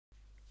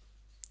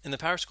In the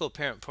PowerSchool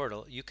Parent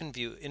Portal, you can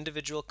view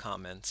individual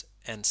comments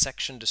and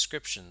section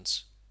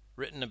descriptions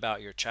written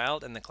about your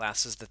child and the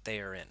classes that they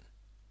are in.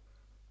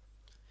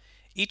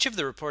 Each of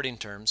the reporting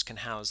terms can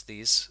house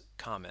these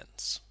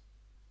comments.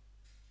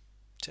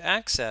 To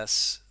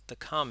access the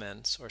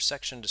comments or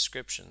section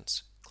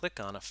descriptions, click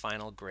on a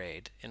final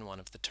grade in one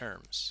of the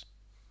terms.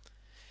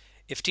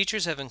 If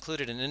teachers have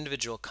included an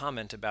individual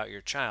comment about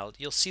your child,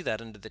 you'll see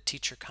that under the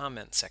Teacher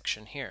Comment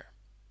section here.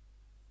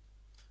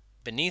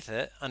 Beneath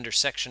it, under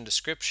Section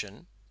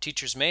Description,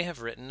 teachers may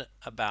have written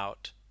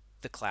about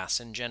the class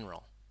in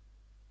general.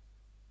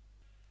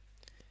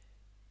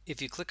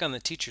 If you click on the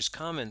Teacher's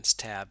Comments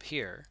tab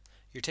here,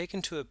 you're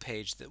taken to a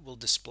page that will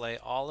display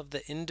all of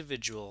the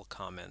individual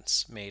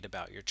comments made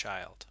about your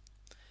child.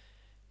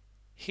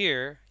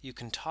 Here, you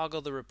can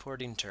toggle the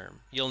reporting term.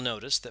 You'll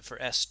notice that for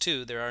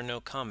S2 there are no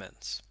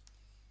comments.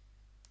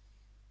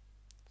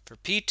 For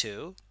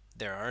P2,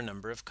 there are a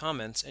number of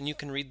comments, and you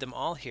can read them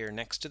all here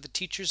next to the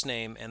teacher's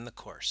name and the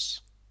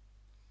course.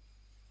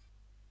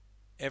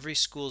 Every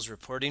school's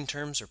reporting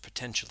terms are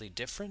potentially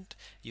different.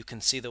 You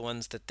can see the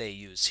ones that they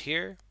use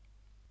here.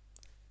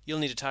 You'll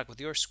need to talk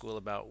with your school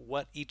about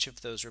what each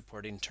of those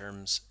reporting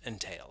terms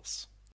entails.